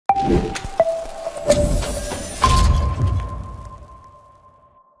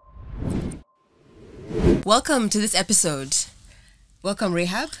Welcome to this episode. Welcome,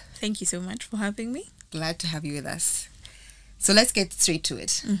 Rahab. Thank you so much for having me. Glad to have you with us. So let's get straight to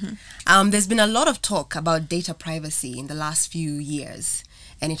it. There's been a lot of talk about data privacy in the last few years,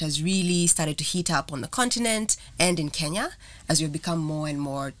 and it has really started to heat up on the continent and in Kenya as we've become more and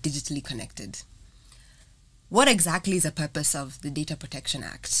more digitally connected. What exactly is the purpose of the Data Protection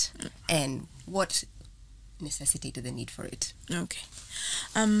Act, and what necessitated the need for it? Okay.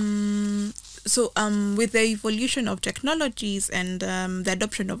 With the evolution of technologies and the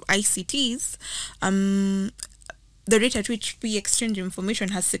adoption of ICTs, the rate at which we exchange information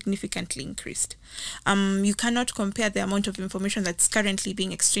has significantly increased. You cannot compare the amount of information that's currently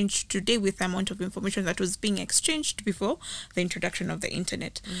being exchanged today with the amount of information that was being exchanged before the introduction of the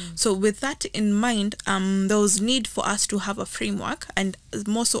internet. So with that in mind, there was need for us to have a framework, and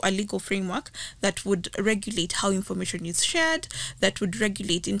more so a legal framework, that would regulate how information is shared, that would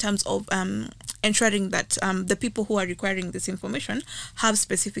regulate in terms of ensuring that the people who are requiring this information have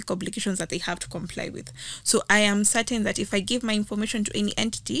specific obligations that they have to comply with. So I am certain that if I give my information to any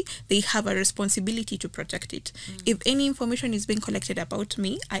entity, they have a responsibility to protect it. If any information is being collected about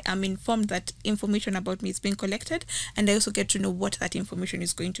me, I am informed that information about me is being collected, and I also get to know what that information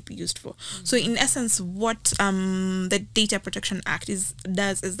is going to be used for. So in essence, what the Data Protection Act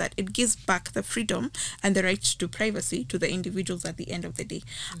does is that it gives back the freedom and the right to privacy to the individuals at the end of the day.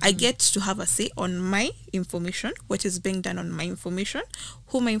 I get to have a say on my information, what is being done on my information,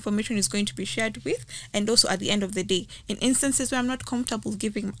 who my information is going to be shared with, and also at the end of the day, in instances where I'm not comfortable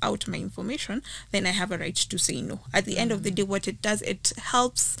giving out my information, then I have a right to say no. At the end of the day, what it does, it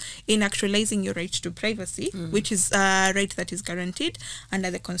helps in actualizing your right to privacy, which is a right that is guaranteed under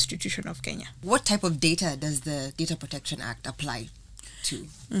the Constitution of Kenya. What type of data does the Data Protection Act apply to?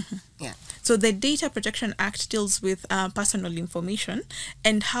 Yeah. So the Data Protection Act deals with personal information,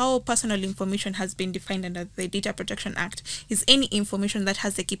 and how personal information has been defined under the Data Protection Act is any information that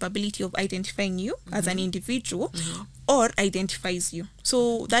has the capability of identifying you as an individual or identifies you.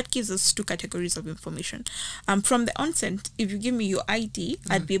 So that gives us two categories of information. From the onset, if you give me your ID,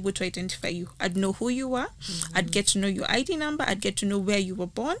 I'd be able to identify you. I'd know who you are. I'd get to know your ID number. I'd get to know where you were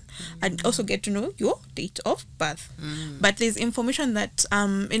born. I'd also get to know your date of birth. But there's information that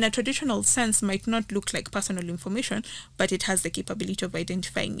in a traditional sense might not look like personal information, but it has the capability of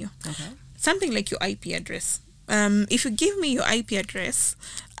identifying you. Something like your IP address. If you give me your IP address,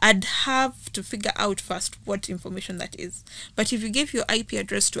 I'd have to figure out first what information that is. But if you give your IP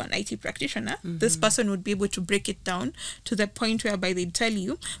address to an IT practitioner, this person would be able to break it down to the point whereby they'd tell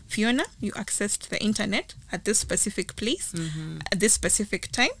you, Fiona, you accessed the internet at this specific place, at this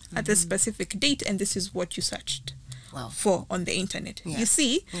specific time, at this specific date, and this is what you searched for on the internet. You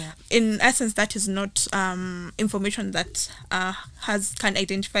see, in essence, that is not information that can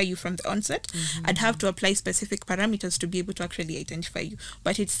identify you from the onset. I'd have to apply specific parameters to be able to actually identify you,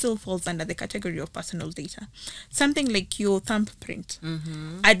 but it still falls under the category of personal data. Something like your thumbprint.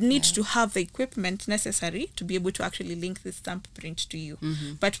 I'd need to have the equipment necessary to be able to actually link this thumbprint to you.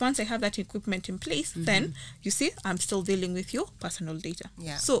 But once I have that equipment in place, then you see, I'm still dealing with your personal data.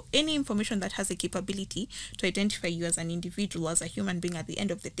 So any information that has a capability to identify you as an individual, as a human being at the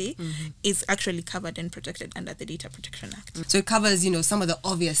end of the day, is actually covered and protected under the Data Protection Act. So it covers, some of the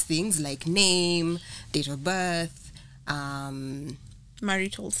obvious things like name, date of birth,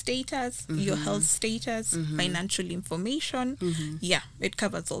 marital status, your health status, financial information. It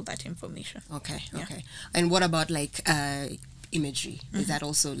covers all that information. Okay. And what about like imagery? Is that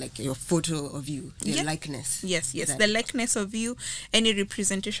also like your photo of you, your likeness? Yes. The likeness of you, any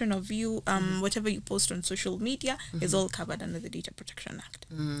representation of you, whatever you post on social media is all covered under the Data Protection Act.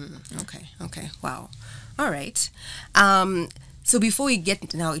 Okay. Wow. All right. So before we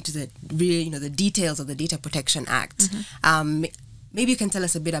get now into the real, the details of the Data Protection Act, maybe you can tell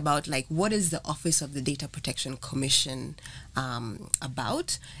us a bit about like what is the Office of the Data Protection Commission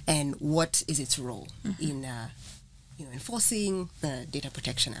about, and what is its role in enforcing the Data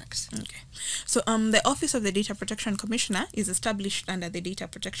Protection Act. Okay. So the Office of the Data Protection Commissioner is established under the Data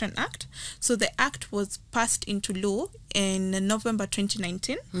Protection Act. So the Act was passed into law in November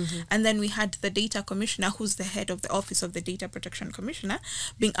 2019. And then we had the Data Commissioner, who's the head of the Office of the Data Protection Commissioner,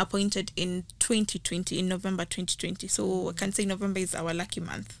 being appointed in 2020, in November 2020. So I can say November is our lucky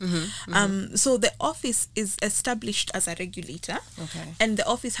month. So the office is established as a regulator. And the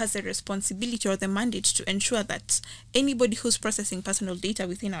office has a responsibility or the mandate to ensure that anybody who's processing personal data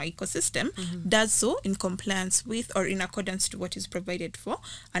within our ecosystem does so in compliance with or in accordance to what is provided for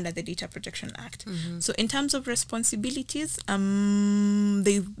under the Data Protection Act. So in terms of responsibilities,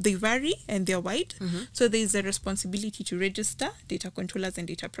 they vary and they're wide. So there is a responsibility to register data controllers and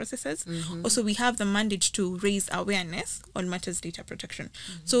data processors. Also, we have the mandate to raise awareness on matters data protection.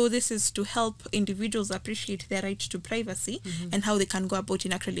 So this is to help individuals appreciate their right to privacy and how they can go about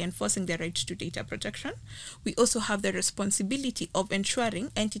in actually enforcing their right to data protection. We also have the responsibility of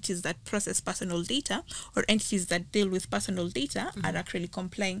ensuring entities that process personal data or entities that deal with personal data are actually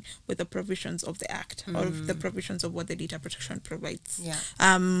complying with the provisions of the Act or the provisions of what the data protection provides,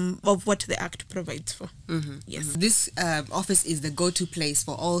 of what the Act provides for. Yes. This office is the go-to place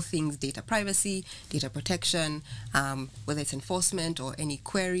for all things data privacy, data protection, whether it's enforcement or any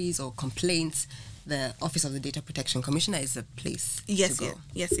queries or complaints. The Office of the Data Protection Commissioner is the place to go.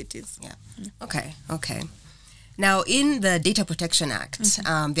 Yes, it is. Yeah. Okay. Now, in the Data Protection Act,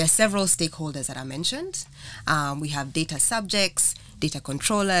 there are several stakeholders that are mentioned. We have data subjects, data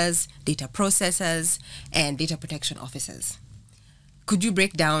controllers, data processors, and data protection officers. Could you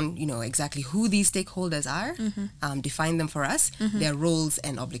break down, exactly who these stakeholders are, define them for us, their roles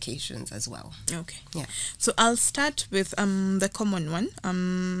and obligations as well? Okay. Yeah. So I'll start with the common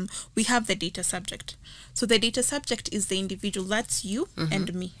one. We have the data subject. So the data subject is the individual, that's you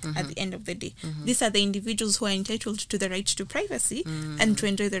and me at the end of the day. These are the individuals who are entitled to the right to privacy and to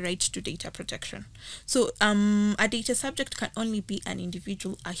enjoy the right to data protection. So a data subject can only be an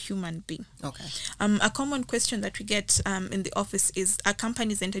individual, a human being. Okay. A common question that we get in the office is, are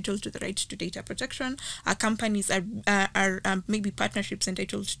companies entitled to the right to data protection? Are companies, are maybe partnerships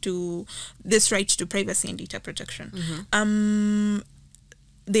entitled to this right to privacy and data protection?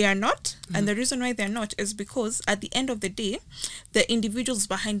 They are not, and the reason why they're not is because at the end of the day, the individuals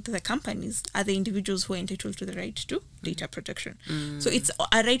behind the companies are the individuals who are entitled to the right to data protection. So it's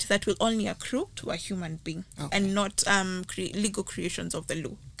a right that will only accrue to a human being and not legal creations of the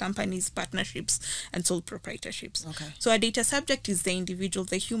law, companies, partnerships, and sole proprietorships. So a data subject is the individual,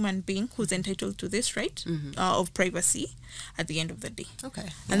 the human being who's entitled to this right of privacy at the end of the day.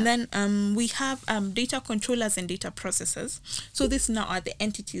 And then we have data controllers and data processors. So these now are the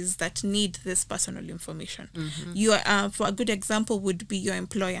entities that need this personal information. You are, for a good example would be your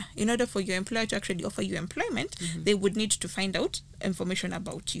employer. In order for your employer to actually offer you employment, they would need to find out information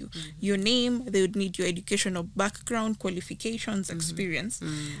about you. Your name, they would need your educational background, qualifications, experience,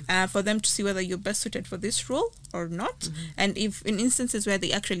 for them to see whether you're best suited for this role or not. And if in instances where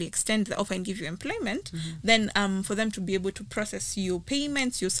they actually extend the offer and give you employment, then for them to be able to process your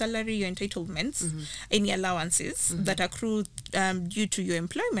payments, your salary, your entitlements, any allowances that accrue due to your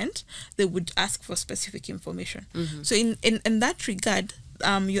employment, they would ask for specific information. So in that regard,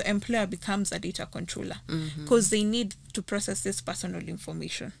 your employer becomes a data controller because they need to process this personal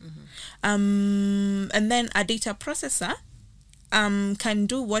information. And then a data processor can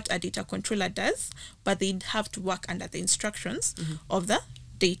do what a data controller does, but they'd have to work under the instructions of the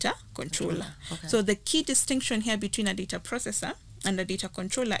data controller. So the key distinction here between a data processor and a data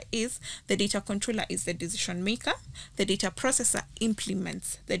controller is the data controller is the decision maker. The data processor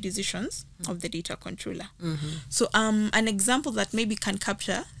implements the decisions of the data controller. So an example that maybe can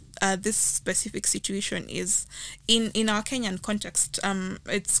capture this specific situation is in our Kenyan context.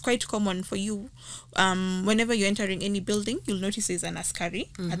 It's quite common for you whenever you're entering any building, you'll notice there's an askari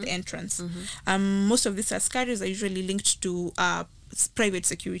at the entrance. Most of these askaris are usually linked to private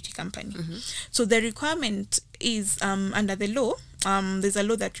security company. So the requirement is under the law, there's a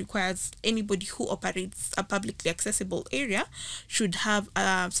law that requires anybody who operates a publicly accessible area should have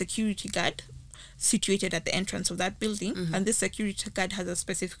a security guard situated at the entrance of that building, and this security guard has a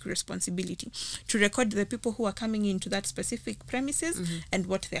specific responsibility to record the people who are coming into that specific premises and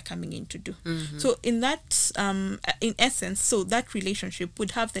what they're coming in to do. So in that, in essence, so that relationship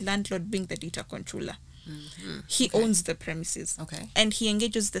would have the landlord being the data controller. He owns the premises, and he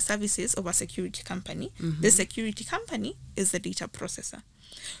engages the services of a security company. The security company is the data processor.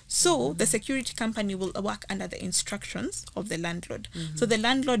 So the security company will work under the instructions of the landlord. So the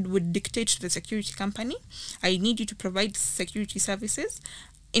landlord would dictate to the security company, I need you to provide security services.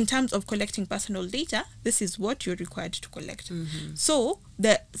 In terms of collecting personal data, this is what you're required to collect. So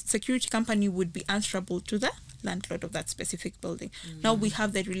the security company would be answerable to the landlord of that specific building. Now we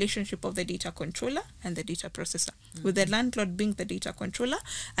have the relationship of the data controller and the data processor, with the landlord being the data controller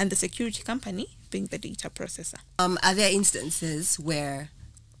and the security company being the data processor. Are there instances where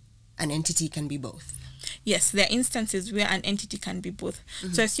an entity can be both? Yes, there are instances where an entity can be both.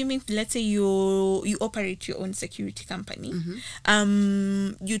 So assuming, let's say you operate your own security company,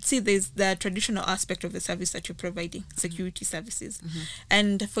 you'd see there's the traditional aspect of the service that you're providing, security services.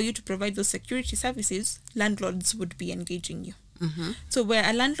 And for you to provide those security services, landlords would be engaging you. So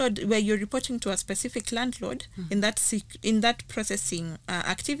where you're reporting to a specific landlord in that processing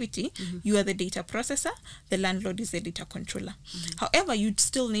activity, you are the data processor, the landlord is the data controller. However, you'd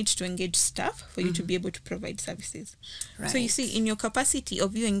still need to engage staff for you to be able to provide services. Right. So you see, in your capacity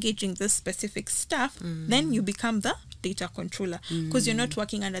of you engaging this specific staff, then you become the data controller, because you're not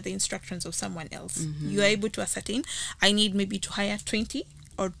working under the instructions of someone else. You are able to ascertain, I need maybe to hire 20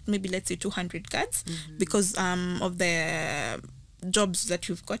 or maybe let's say 200 guards because of the jobs that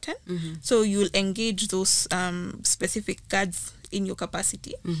you've gotten. So you'll engage those specific guards in your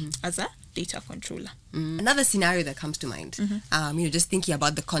capacity as a data controller. Another scenario that comes to mind, just thinking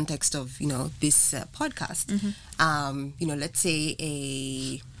about the context of, this podcast, let's say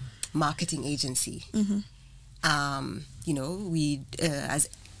a marketing agency. We, as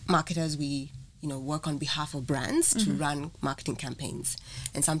marketers, we work on behalf of brands to run marketing campaigns.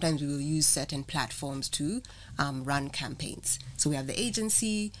 And sometimes we will use certain platforms to run campaigns. So we have the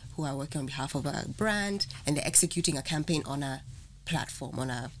agency who are working on behalf of a brand, and they're executing a campaign on a platform,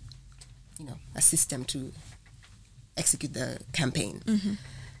 on a system to execute the campaign.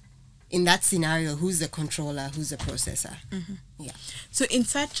 In that scenario, who's the controller, who's the processor? Yeah. So in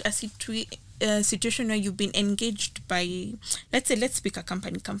such a situation where you've been engaged by, let's pick a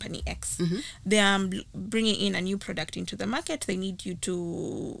company X. They are bringing in a new product into the market. They need you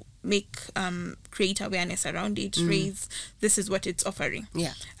to create awareness around it, raise, this is what it's offering.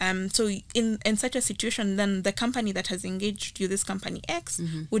 Yeah. So in such a situation, then the company that has engaged you, this company X,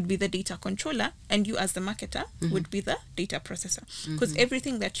 would be the data controller, and you as the marketer would be the data processor. Because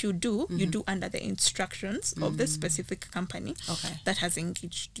everything that you do under the instructions of this specific company that has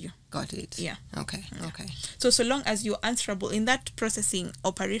engaged you. Got it. Yeah. Okay. So long as you're answerable in that processing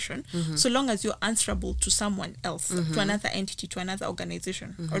operation, so long as you're answerable to someone else, to another entity, to another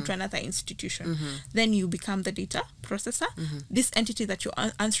organization, or to another institution, then you become the data processor. This entity that you're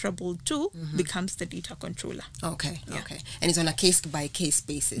answerable to becomes the data controller. Okay. And it's on a case-by-case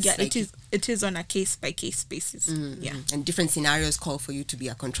basis. Yeah, it is on a case-by-case basis. Yeah. And different scenarios call for you to be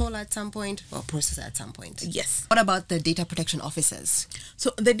a controller at some point or processor at some point. Yes. What about the data protection officers?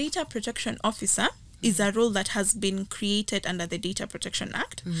 So the data protection officer is a role that has been created under the Data Protection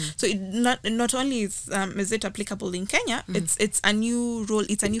Act. So it not only is it applicable in Kenya, it's a new role,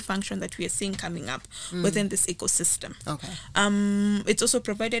 it's a new function that we are seeing coming up within this ecosystem. It's also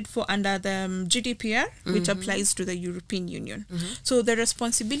provided for under the GDPR, which applies to the European Union. So the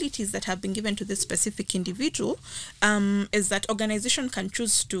responsibilities that have been given to this specific individual is that organization can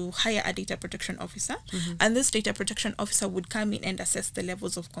choose to hire a data protection officer, and this data protection officer would come in and assess the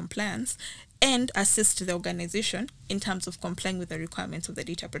levels of compliance and assist the organization in terms of complying with the requirements of the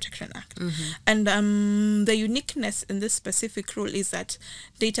Data Protection Act. And the uniqueness in this specific role is that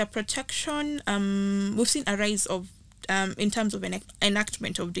data protection, we've seen a rise of in terms of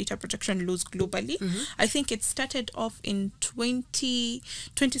enactment of data protection laws globally. I think it started off in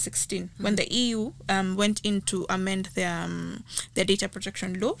 2016 when the EU went in to amend their data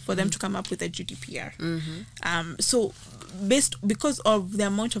protection law for them to come up with a GDPR. So because of the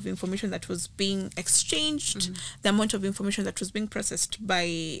amount of information that was being exchanged, the amount of information that was being processed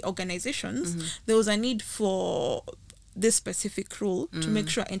by organizations, there was a need for this specific rule to make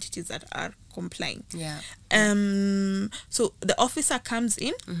sure entities that are complying. So the officer comes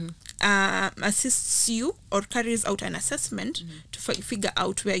in, assists you or carries out an assessment to figure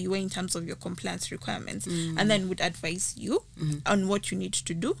out where you are in terms of your compliance requirements, and then would advise you on what you need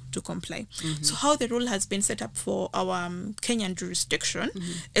to do to comply. So how the rule has been set up for our Kenyan jurisdiction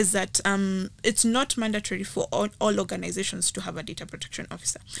is that it's not mandatory for all organizations to have a data protection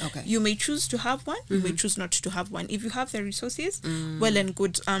officer. You may choose to have one, you may choose not to have one. If you have the resources, well and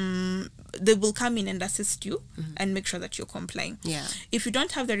good, they will come in and assist you and make sure that you're complying. If you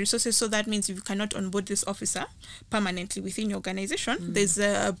don't have the resources, so that means if you cannot onboard this officer permanently within your organization, there's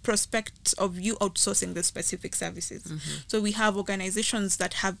a prospect of you outsourcing the specific services. So we have organizations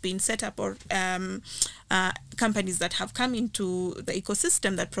that have been set up, or companies that have come into the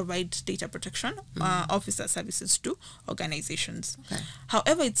ecosystem that provide data protection officer services to organizations.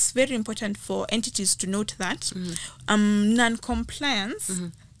 However, it's very important for entities to note that non-compliance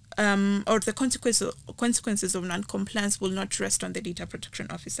or the consequences of non-compliance will not rest on the data protection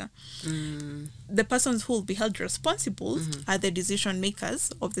officer. The persons who will be held responsible are the decision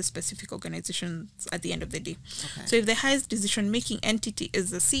makers of the specific organizations at the end of the day. Okay. So if the highest decision-making entity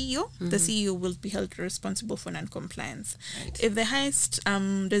is the CEO, the CEO will be held responsible for non-compliance. Right. If the highest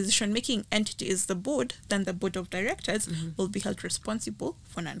decision-making entity is the board, then the board of directors will be held responsible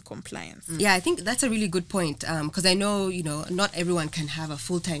for non-compliance. Yeah, I think that's a really good point, because I know, not everyone can have a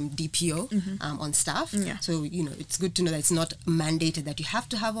full-time DPO on staff. Yeah. So, it's good to know that it's not mandated that you have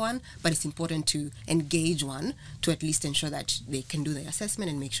to have one, but it's important to engage one to at least ensure that they can do the assessment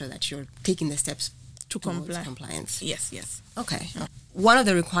and make sure that you're taking the steps To towards compliance. Yes. Okay. One of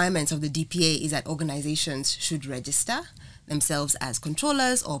the requirements of the DPA is that organizations should register themselves as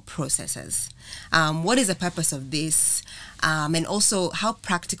controllers or processors. What is the purpose of this? And also, how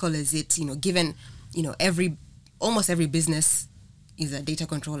practical is it, given, almost every business is a data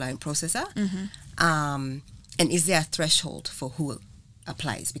controller and processor? And is there a threshold for who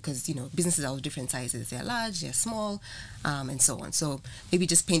applies? Because, businesses are of different sizes. They're large, they're small, and so on. So maybe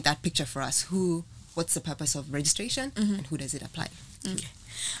just paint that picture for us. What's the purpose of registration and who does it apply? Okay.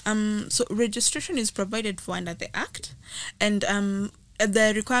 So registration is provided for under the Act, and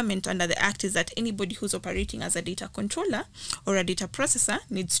the requirement under the Act is that anybody who's operating as a data controller or a data processor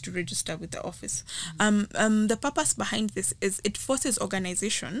needs to register with the office. The purpose behind this is it forces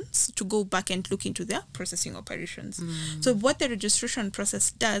organizations to go back and look into their processing operations. So what the registration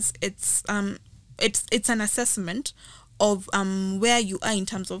process does, it's an assessment of where you are in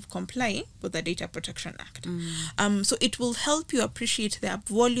terms of complying with the Data Protection Act. So it will help you appreciate the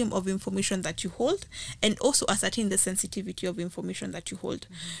volume of information that you hold and also ascertain the sensitivity of information that you hold.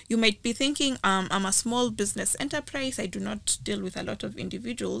 You might be thinking, I'm a small business enterprise, I do not deal with a lot of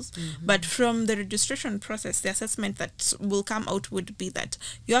individuals, but from the registration process, the assessment that will come out would be that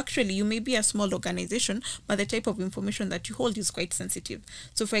you may be a small organization, but the type of information that you hold is quite sensitive.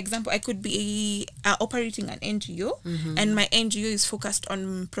 So for example, I could be operating an NGO, and my NGO is focused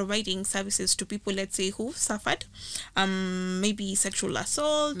on providing services to people, let's say, who suffered maybe sexual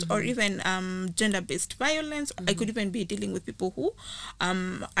assault or even gender-based violence. I could even be dealing with people who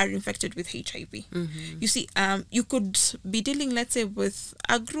are infected with HIV. You see, you could be dealing, let's say, with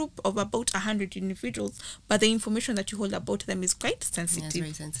a group of about 100 individuals, but the information that you hold about them is quite sensitive. Yeah, it's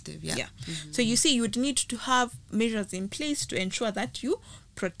very sensitive, yeah. So you see, you would need to have measures in place to ensure that you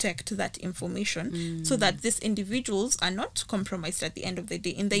protect that information so that these individuals are not compromised at the end of the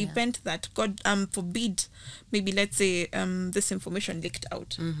day in the event that, God forbid, maybe let's say this information leaked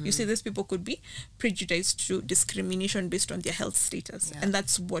out. You see, these people could be prejudiced to discrimination based on their health status, and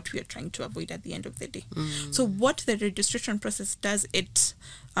that's what we are trying to avoid at the end of the day. So what the registration process does, it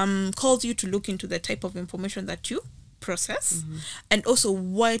calls you to look into the type of information that you process and also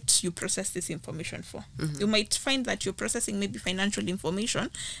what you process this information for. You might find that you're processing maybe financial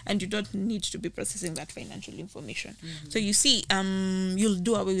information and you don't need to be processing that financial information. So you see, you'll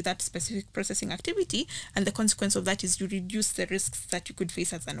do away with that specific processing activity, and the consequence of that is you reduce the risks that you could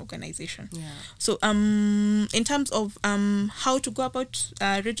face as an organization. So in terms of how to go about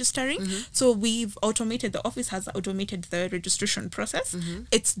registering, so we've automated, the office has automated the registration process.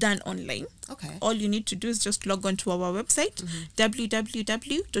 It's done online. Okay. All you need to do is just log on to our website,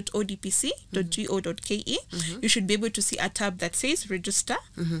 www.odpc.go.ke. You should be able to see a tab that says register,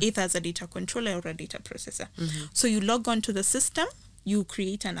 either as a data controller or a data processor. So you log on to the system, you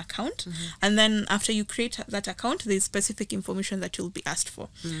create an account, and then after you create that account, there's specific information that you'll be asked for.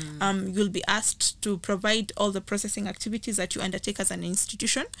 You'll be asked to provide all the processing activities that you undertake as an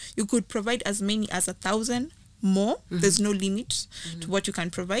institution. You could provide as many as 1,000 more. There's no limit to what you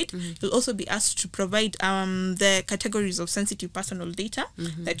can provide. You'll also be asked to provide the categories of sensitive personal data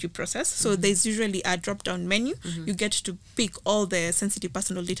that you process. So there's usually a drop-down menu. You get to pick all the sensitive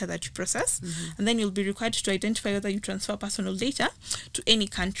personal data that you process, and then you'll be required to identify whether you transfer personal data to any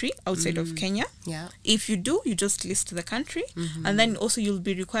country outside of Kenya. If you do, you just list the country, and then also you'll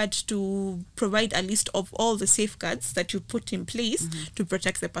be required to provide a list of all the safeguards that you put in place to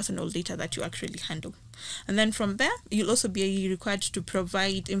protect the personal data that you actually handle. And then from there, you'll also be required to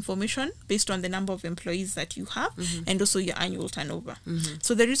provide information based on the number of employees that you have and also your annual turnover.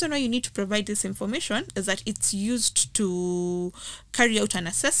 So the reason why you need to provide this information is that it's used to carry out an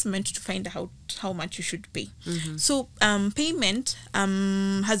assessment to find out how much you should pay. So payment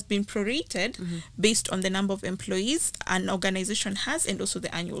has been prorated based on the number of employees an organization has and also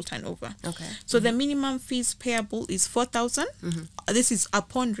the annual turnover. So the minimum fees payable is 4,000. This is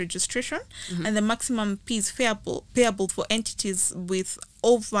upon registration, and the maximum fees payable for entities with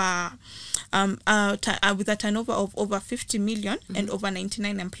over with a turnover of over 50 million and over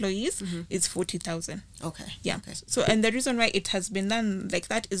 99 employees is 40,000. Okay. Yeah. Okay. So, and the reason why it has been done like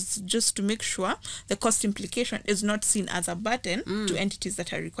that is just to make sure the cost implication is not seen as a burden to entities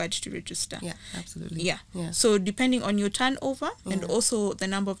that are required to register. Yeah, absolutely. Yeah. Yeah. So depending on your turnover and also the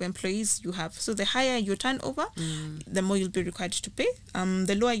number of employees you have. So the higher your turnover, the more you'll be required to pay.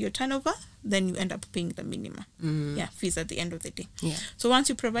 The lower your turnover, then you end up paying the minimum fees at the end of the day. Yeah. So once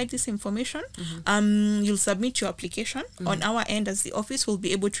you provide this information, you'll submit your application. On our end as the office, we'll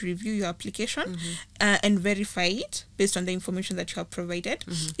be able to review your application and verify it based on the information that you have provided.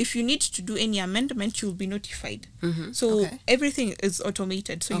 If you need to do any amendment, you'll be notified. So everything is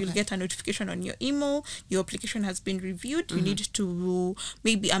automated. So you'll get a notification on your email. Your application has been reviewed. You need to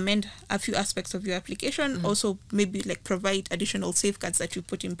maybe amend a few aspects of your application. Also maybe like provide additional safeguards that you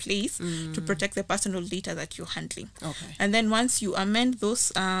put in place to protect the personal data that you're handling. And then once you amend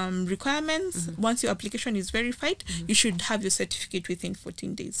those requirements, once your application is verified, you should have your certificate within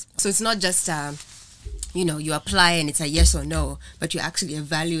 14 days. So it's not just you apply and it's a yes or no, but you actually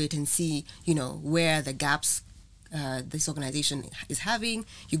evaluate and see where the gaps this organization is having.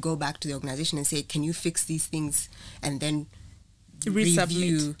 You go back to the organization and say, can you fix these things, and then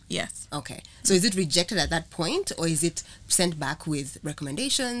review. Yes. Okay. So is it rejected at that point, or is it sent back with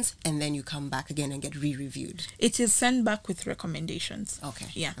recommendations and then you come back again and get re-reviewed? It is sent back with recommendations. Okay.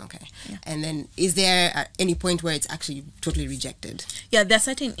 Yeah. Okay. Yeah. And then is there any point where it's actually totally rejected? Yeah, there are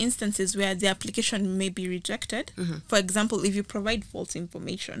certain instances where the application may be rejected. For example, if you provide false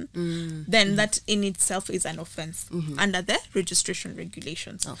information, then that in itself is an offense under the registration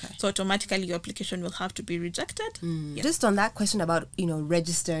regulations. Okay. So automatically your application will have to be rejected. Yeah. Just on that question about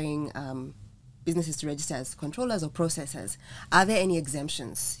registering businesses to register as controllers or processors, are there any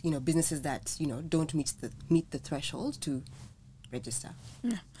exemptions? Businesses that don't meet the threshold to register.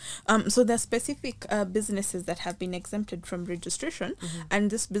 Yeah. So there are specific businesses that have been exempted from registration, and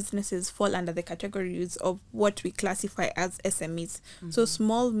these businesses fall under the categories of what we classify as SMEs. So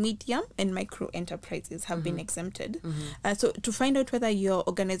small, medium, and micro enterprises have been exempted. So to find out whether your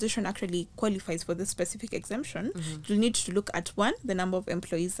organization actually qualifies for this specific exemption, you'll need to look at one, the number of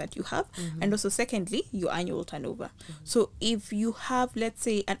employees that you have, and also secondly, your annual turnover. So if you have, let's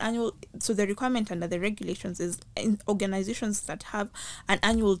say, an annual, so the requirement under the regulations is in organizations that have an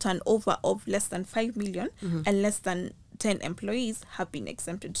annual turnover of less than 5 million and less than 10 employees have been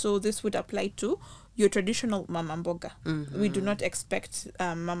exempted. So this would apply to your traditional mama mboga. We do not expect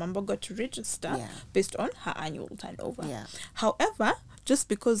mama mboga to register based on her annual turnover. However, just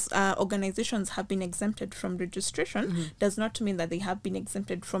because organizations have been exempted from registration does not mean that they have been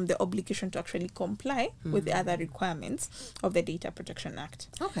exempted from the obligation to actually comply with the other requirements of the Data Protection Act.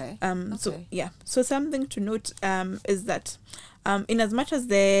 Okay. So something to note is that in as much as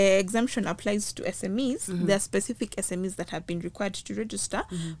the exemption applies to SMEs, there are specific SMEs that have been required to register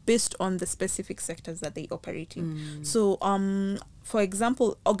based on the specific sectors that they operate in. So, for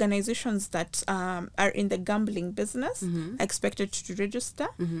example, organizations that are in the gambling business are expected to register,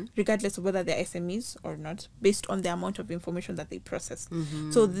 regardless of whether they're SMEs or not, based on the amount of information that they process.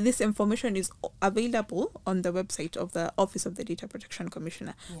 So this information is available on the website of the Office of the Data Protection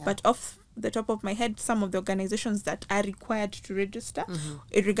Commissioner. But off the top of my head, some of the organizations that are required to register,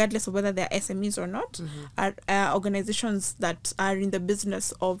 regardless of whether they're SMEs or not, are organizations that are in the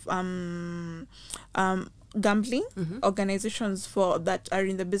business of gambling, organizations that are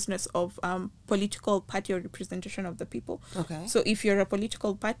in the business of political party or representation of the people. Okay. So if you're a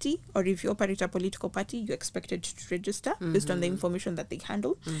political party or if you operate a political party, you're expected to register based on the information that they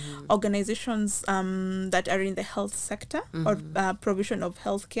handle. Organizations that are in the health sector or provision of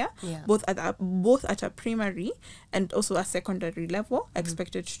healthcare, both at a primary and also a secondary level, are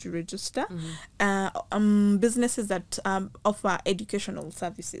expected to register. Businesses that offer educational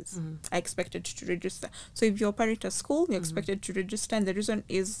services are expected to register. So if you operate a school, you're expected to register, and the reason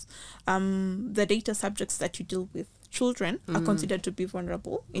is the data subjects that you deal with, children, are considered to be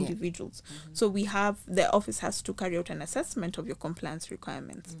vulnerable individuals. So the office has to carry out an assessment of your compliance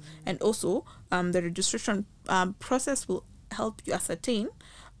requirements. And also the registration process will help you ascertain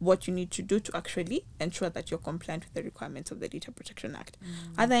what you need to do to actually ensure that you're compliant with the requirements of the Data Protection Act.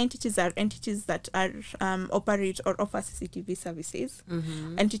 Other entities are entities that are operate or offer CCTV services.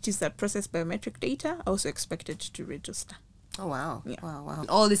 Entities that process biometric data are also expected to register. Oh, wow. Yeah. Wow.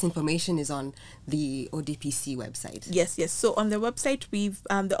 All this information is on the ODPC website. Yes. So on the website, we've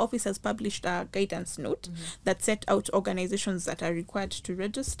the office has published a guidance note that set out organizations that are required to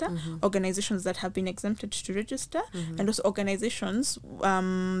register, organizations that have been exempted to register, and also organizations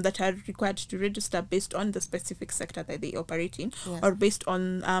that are required to register based on the specific sector that they operate in, or based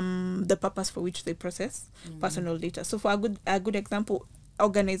on the purpose for which they process personal data. So for a good example,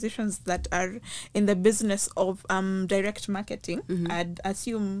 organizations that are in the business of direct marketing, I'd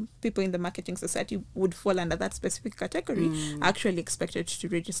assume people in the marketing society would fall under that specific category, are actually expected to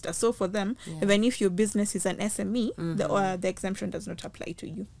register. So for them, even if your business is an SME, the exemption does not apply to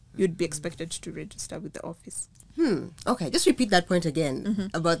you. You'd be expected to register with the office. Okay, just repeat that point again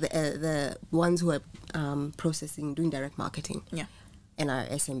about the ones who are doing direct marketing. Yeah. And our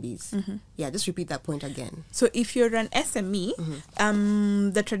SMBs. Yeah, just repeat that point again. So if you're an SME,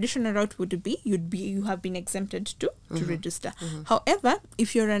 the traditional route would be you have been exempted to register. However,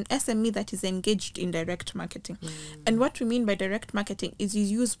 if you're an SME that is engaged in direct marketing, and what we mean by direct marketing is you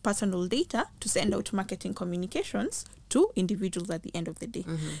use personal data to send out marketing communications to individuals at the end of the day.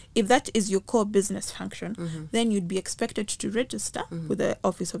 If that is your core business function, then you'd be expected to register with the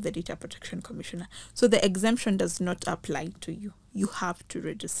Office of the Data Protection Commissioner. So the exemption does not apply to you. You have to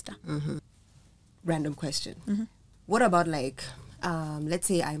register. Random question. What about let's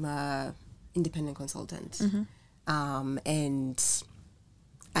say I'm a independent consultant, and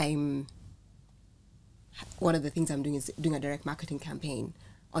one of the things I'm doing is doing a direct marketing campaign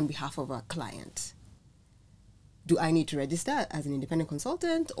on behalf of a client. Do I need to register as an independent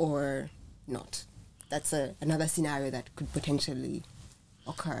consultant or not? That's another scenario that could potentially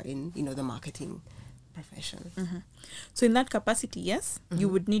occur in the marketing profession. So in that capacity, yes, you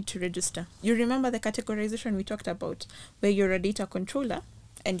would need to register. You remember the categorization we talked about, where you're a data controller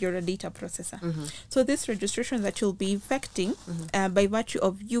and you're a data processor. So this registration that you'll be effecting by virtue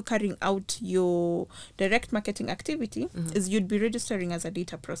of you carrying out your direct marketing activity is you'd be registering as a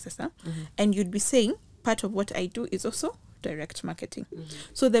data processor, and you'd be saying, part of what I do is also direct marketing.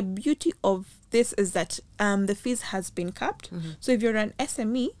 So the beauty of this is that the fees has been capped. So if you're an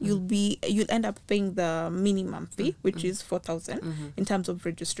SME, you'll end up paying the minimum fee, which is 4,000 in terms of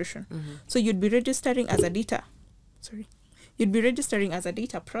registration. So you'd be registering as a data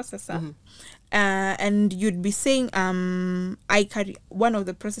processor, and you'd be saying, I carry one of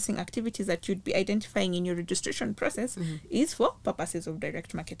the processing activities that you'd be identifying in your registration process is for purposes of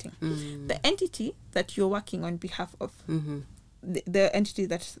direct marketing. The entity that you're working on behalf of, the entity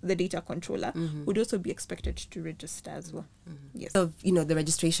that's the data controller, would also be expected to register as well. Yes. So, the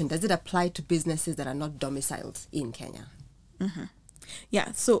registration, does it apply to businesses that are not domiciled in Kenya?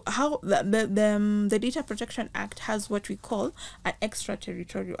 Yeah, so how the Data Protection Act has what we call an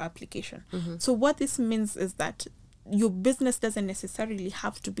extraterritorial application. So what this means is that your business doesn't necessarily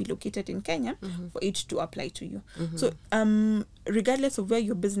have to be located in Kenya for it to apply to you. So regardless of where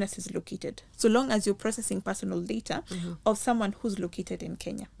your business is located, so long as you're processing personal data of someone who's located in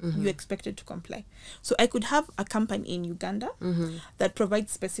Kenya, you're expected to comply. So I could have a company in Uganda that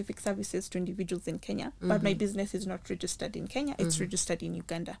provides specific services to individuals in Kenya, but my business is not registered in Kenya, it's registered in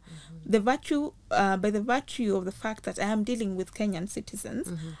Uganda. By the virtue of the fact that I am dealing with Kenyan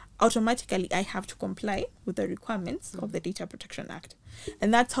citizens, automatically I have to comply with the requirements of the Data Protection Act.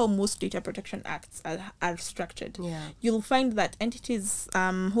 And that's how most data protection acts are structured. You'll find that entities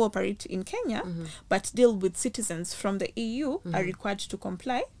who operate in Kenya but deal with citizens from the EU are required to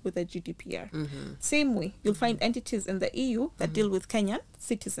comply with the GDPR. Same way, you'll find entities in the EU that deal with Kenyan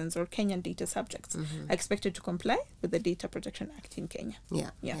citizens or Kenyan data subjects are expected to comply with the Data Protection Act in Kenya.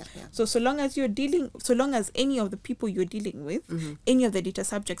 So long as any of the people you're dealing with, any of the data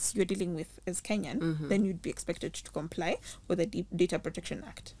subjects you're dealing with is Kenyan, then you'd be expected to comply with the Data Protection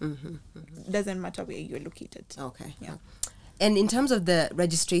Act. Doesn't matter where you're located. Okay. Yeah. And in terms of the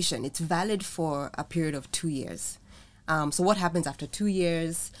registration, it's valid for a period of 2 years. So what happens after 2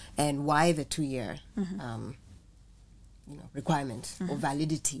 years, and why the 2-year requirement or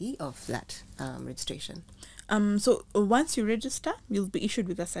validity of that registration? So once you register, you'll be issued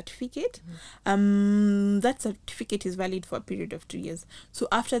with a certificate. That certificate is valid for a period of 2 years. So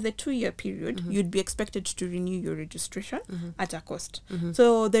after the 2-year period, you'd be expected to renew your registration at a cost.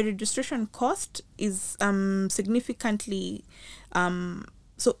 So the registration cost is significantly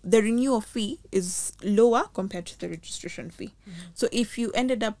so the renewal fee is lower compared to the registration fee. So if you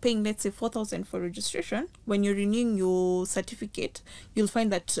ended up paying, let's say, 4,000 for registration, when you're renewing your certificate, you'll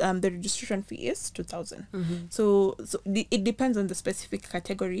find that the registration fee is 2,000. So it depends on the specific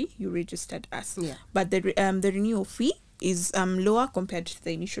category you registered as. But the renewal fee is lower compared to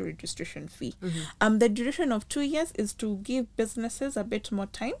the initial registration fee. The duration of 2 years is to give businesses a bit more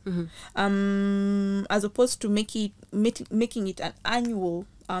time, as opposed to making it an annual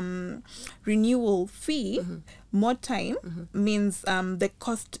renewal fee. More time means the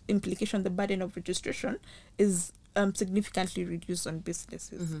cost implication, the burden of registration is significantly reduced on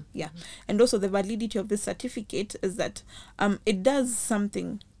businesses. And also the validity of this certificate is that it does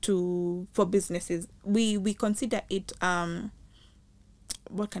something for businesses. We consider it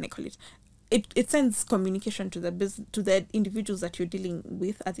what can I call it? It sends communication to the individuals that you're dealing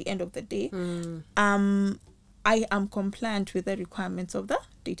with at the end of the day. I am compliant with the requirements of the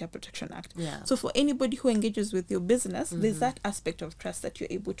Data Protection Act. So for anybody who engages with your business, there's that aspect of trust that you're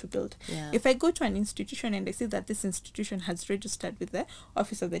able to build. If I go to an institution and I see that this institution has registered with the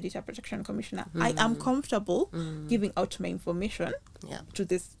Office of the Data Protection Commissioner, I am comfortable giving out my information to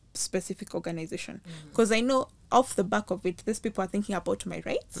this specific organization, because I know off the back of it, these people are thinking about my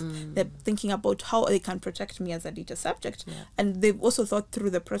rights. They're thinking about how they can protect me as a data subject, and they've also thought through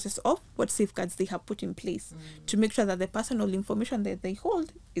the process of what safeguards they have put in place to make sure that the personal information that they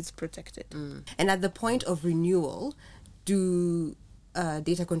hold is protected. And at the point of renewal, do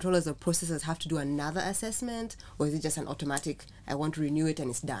data controllers or processors have to do another assessment, or is it just an automatic, I want to renew it and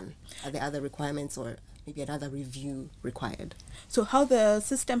it's done? Are there other requirements or maybe another review required? So how the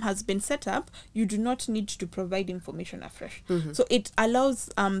system has been set up, you do not need to provide information afresh. So it allows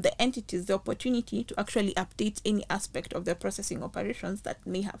the entities the opportunity to actually update any aspect of their processing operations that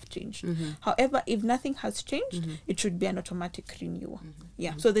may have changed. However, if nothing has changed, it should be an automatic renewal.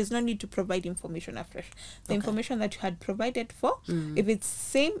 So there's no need to provide information afresh. The information that you had provided for, if it's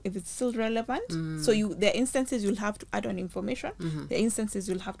same, if it's still relevant, so there are instances you'll have to add on information, there are instances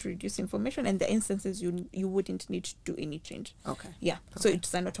you'll have to reduce information, and there are instances you wouldn't need to do any change. So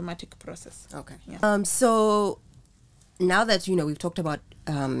it's an automatic process. So now that we've talked about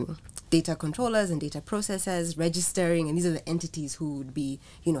data controllers and data processors registering, and these are the entities who would be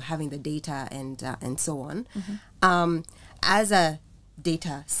having the data and so on, as a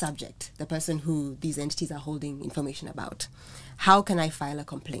data subject, the person who these entities are holding information about, how can I file a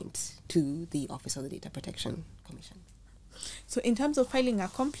complaint to the Office of the Data Protection Commission? So in terms of filing a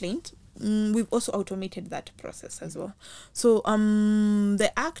complaint, we've also automated that process as well. So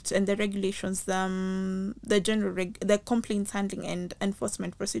the Act and the regulations, the complaints handling and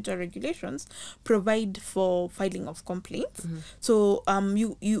enforcement procedure regulations provide for filing of complaints. So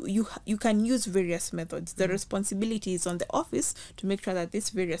you can use various methods. The responsibility is on the office to make sure that these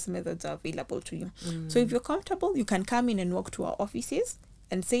various methods are available to you. So if you're comfortable, you can come in and walk to our offices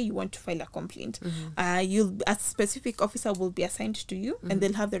and say you want to file a complaint. A specific officer will be assigned to you, and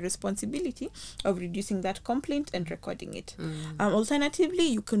they'll have the responsibility of reducing that complaint and recording it. Alternatively,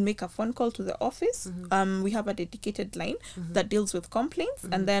 you can make a phone call to the office. We have a dedicated line that deals with complaints,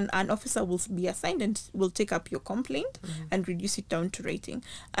 and then an officer will be assigned and will take up your complaint and reduce it down to rating.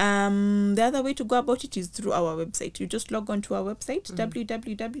 The other way to go about it is through our website. You just log on to our website,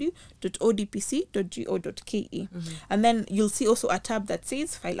 www.odpc.go.ke, and then you'll see also a tab that says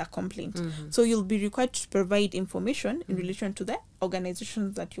file a complaint. So you'll be required to provide information in relation to the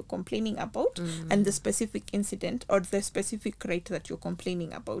organizations that you're complaining about and the specific incident or the specific right that you're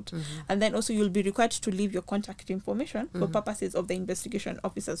complaining about. And then also you'll be required to leave your contact information for purposes of the investigation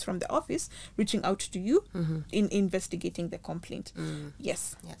officers from the office reaching out to you in investigating the complaint.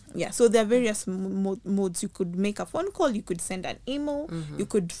 So there are various modes. You could make a phone call, you could send an email, you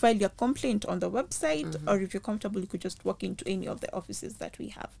could file your complaint on the website, or if you're comfortable, you could just walk into any of the offices that we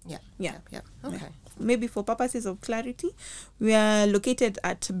have. Okay. Maybe for purposes of clarity, we are located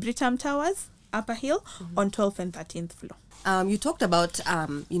at Britam Towers, Upper Hill, on 12th and 13th floor. You talked about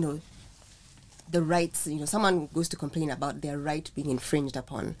the rights. Someone goes to complain about their right being infringed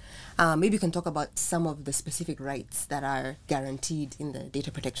upon. Maybe you can talk about some of the specific rights that are guaranteed in the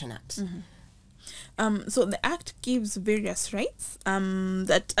Data Protection Act. So the Act gives various rights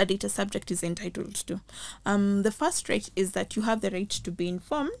that a data subject is entitled to. The first right is that you have the right to be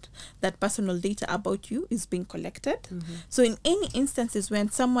informed that personal data about you is being collected. So in any instances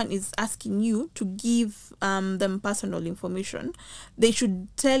when someone is asking you to give them personal information, they should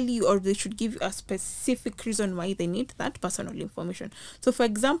tell you, or they should give you a specific reason why they need that personal information. So for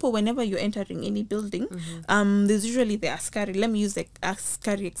example, whenever you're entering any building, there's usually the askari. Let me use the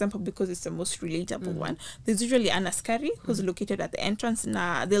askari example because it's the most relatable one. There's usually an askari who's located at the entrance.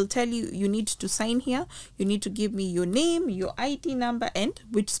 Now they'll tell you, you need to sign here, you need to give me your name, your ID number, and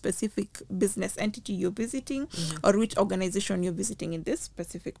which specific business entity you're visiting or which organization you're visiting in this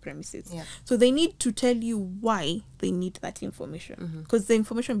specific premises. So they need to tell you why they need that information, because the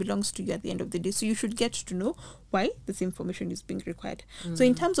information belongs to you at the end of the day. So you should get to know why this information is being required. So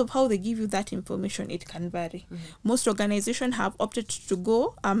in terms of how they give you that information, it can vary. Most organizations have opted to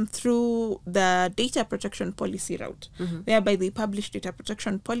go through the data protection policy route, whereby they publish data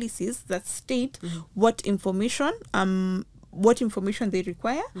protection policies that state what information they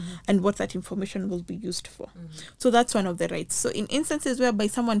require and what that information will be used for. So that's one of the rights. So in instances whereby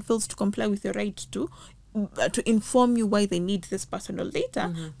someone fails to comply with your right to inform you why they need this personal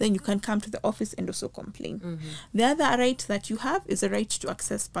data, then you can come to the office and also complain. The other right that you have is a right to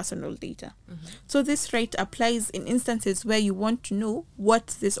access personal data. So this right applies in instances where you want to know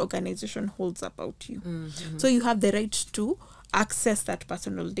what this organization holds about you. So you have the right to access that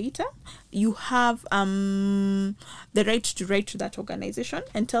personal data. You have the right to write to that organization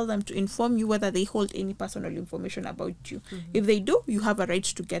and tell them to inform you whether they hold any personal information about you. If they do, you have a right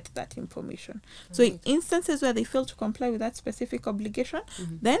to get that information. So in instances where they fail to comply with that specific obligation,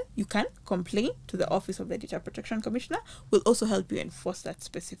 then you can complain to the Office of the Data Protection Commissioner. Will also help you enforce that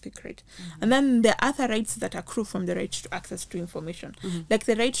specific right. And then there are other rights that accrue from the right to access to information, like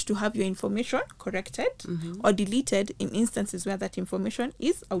the right to have your information corrected or deleted in instances where that information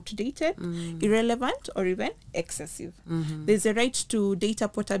is outdated, irrelevant, or even excessive. There's a right to data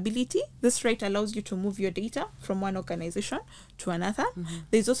portability. This right allows you to move your data from one organization to another.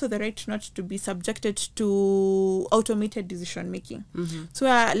 There's also the right not to be subjected to automated decision making. So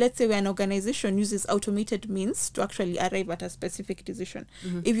let's say where an organization uses automated means to actually arrive at a specific decision.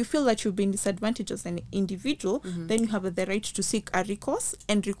 If you feel that you've been disadvantaged as an individual, then you have the right to seek a recourse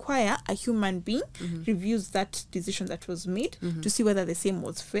and require a human being reviews that decision that was made to see whether the same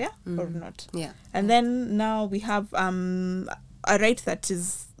was fair or not. And then now we have a right that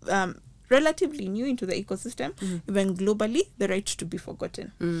is relatively new into the ecosystem, even globally, the right to be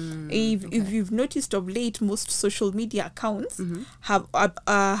forgotten. If you've noticed of late, most social media accounts have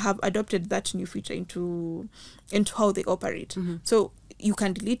adopted that new feature into how they operate. So you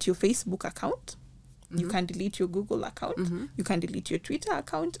can delete your Facebook account, you can delete your Google account, you can delete your Twitter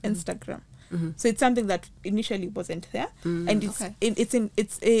account, Instagram. So it's something that initially wasn't there, and it's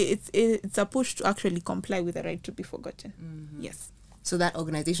a push to actually comply with the right to be forgotten. Yes. So that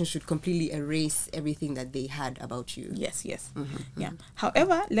organization should completely erase everything that they had about you. Yes. Yeah.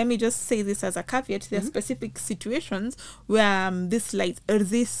 However, let me just say this as a caveat: there are specific situations where these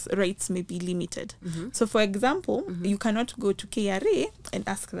rights may be limited. So, for example, you cannot go to KRA and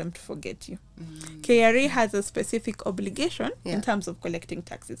ask them to forget you. KRA has a specific obligation in terms of collecting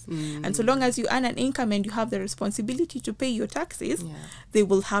taxes, and so long as you earn an income and you have the responsibility to pay your taxes, they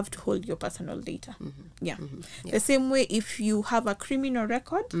will have to hold your personal data. The same way, if you have a criminal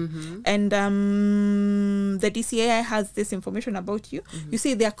record and the DCAI has this information about you, you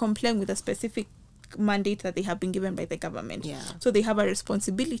say they are complying with a specific mandate that they have been given by the government. So they have a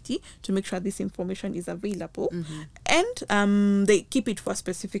responsibility to make sure this information is available, and they keep it for a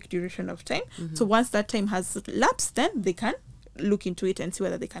specific duration of time. So once that time has lapsed, then they can look into it and see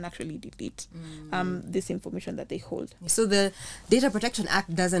whether they can actually delete this information that they hold. So the Data Protection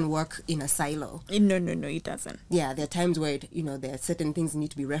Act doesn't work in a silo. No, it doesn't. There are times where there are certain things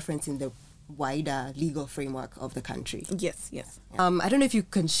need to be referenced in the wider legal framework of the country. Yes. I don't know if you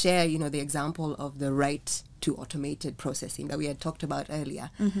can share, the example of the right to automated processing that we had talked about earlier.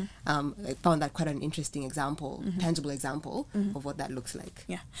 I found that quite an interesting example, tangible example of what that looks like.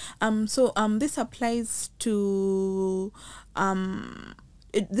 So this applies to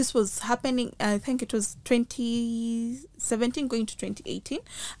this was happening, I think it was 2017 going to 2018,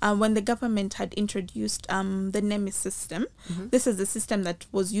 when the government had introduced the NEMIS system. This is the system that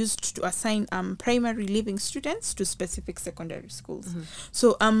was used to assign primary leaving students to specific secondary schools.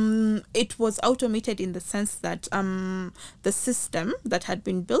 So it was automated in the sense that the system that had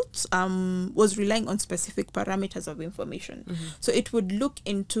been built was relying on specific parameters of information. So it would look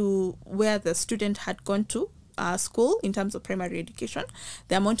into where the student had gone to school in terms of primary education,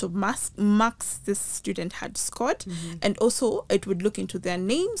 the amount of marks this student had scored, and also it would look into their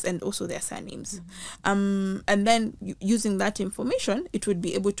names and also their surnames. And then using that information, it would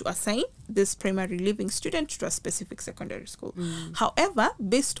be able to assign this primary leaving student to a specific secondary school. However,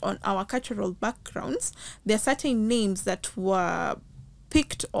 based on our cultural backgrounds, there are certain names that were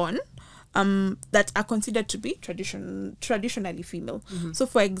picked on that are considered to be traditionally female. So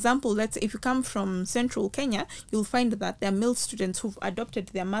for example, let's say if you come from central Kenya, you'll find that there are male students who've adopted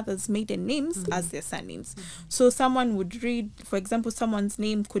their mother's maiden names as their surnames. So someone would read, for example, someone's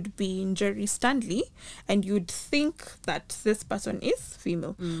name could be Nyeri Stanley, and you'd think that this person is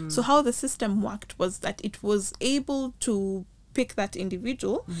female. So how the system worked was that it was able to pick that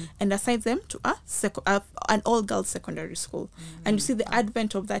individual and assign them to an all-girls secondary school. And you see, the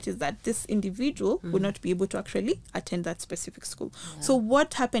advent of that is that this individual would not be able to actually attend that specific school. So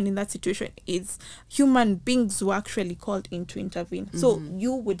what happened in that situation is human beings were actually called in to intervene. So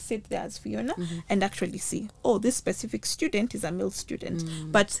you would sit there as Fiona and actually see, oh, this specific student is a male student,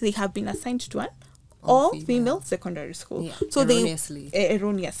 but they have been assigned to an all-female secondary school. So erroneously.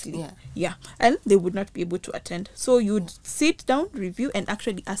 And they would not be able to attend. So you'd sit down, review, and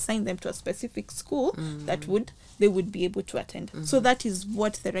actually assign them to a specific school that they would be able to attend. So that is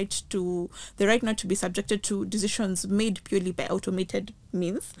what the right not to be subjected to decisions made purely by automated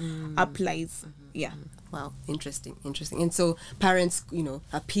means applies. Wow, interesting. And so parents,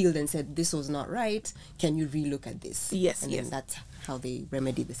 appealed and said this was not right. Can you relook at this? Yes, and then that's how they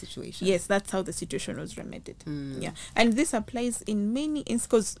remedied the situation. Yes, that's how the situation was remedied. And this applies in many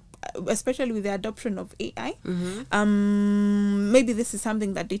instances, especially with the adoption of AI. Maybe this is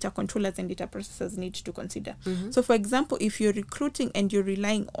something that data controllers and data processors need to consider. So for example, if you're recruiting and you're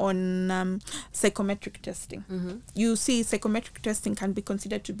relying on psychometric testing, you see psychometric testing can be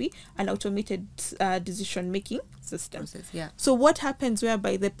considered to be an automated decision-making system. So what happens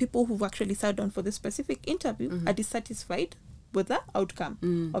whereby the people who've actually sat down for the specific interview are dissatisfied with the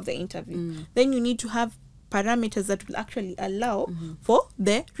outcome of the interview? Then you need to have parameters that will actually allow for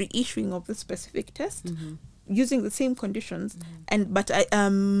the reissuing of the specific test using the same conditions, but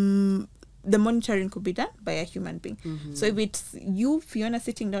the monitoring could be done by a human being. So if it's you, Fiona,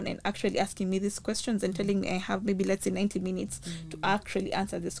 sitting down and actually asking me these questions and telling me I have maybe, let's say, 90 minutes to actually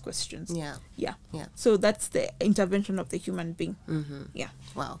answer these questions. So that's the intervention of the human being.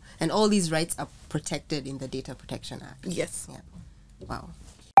 Wow. And all these rights are protected in the Data Protection Act. Yes. Wow.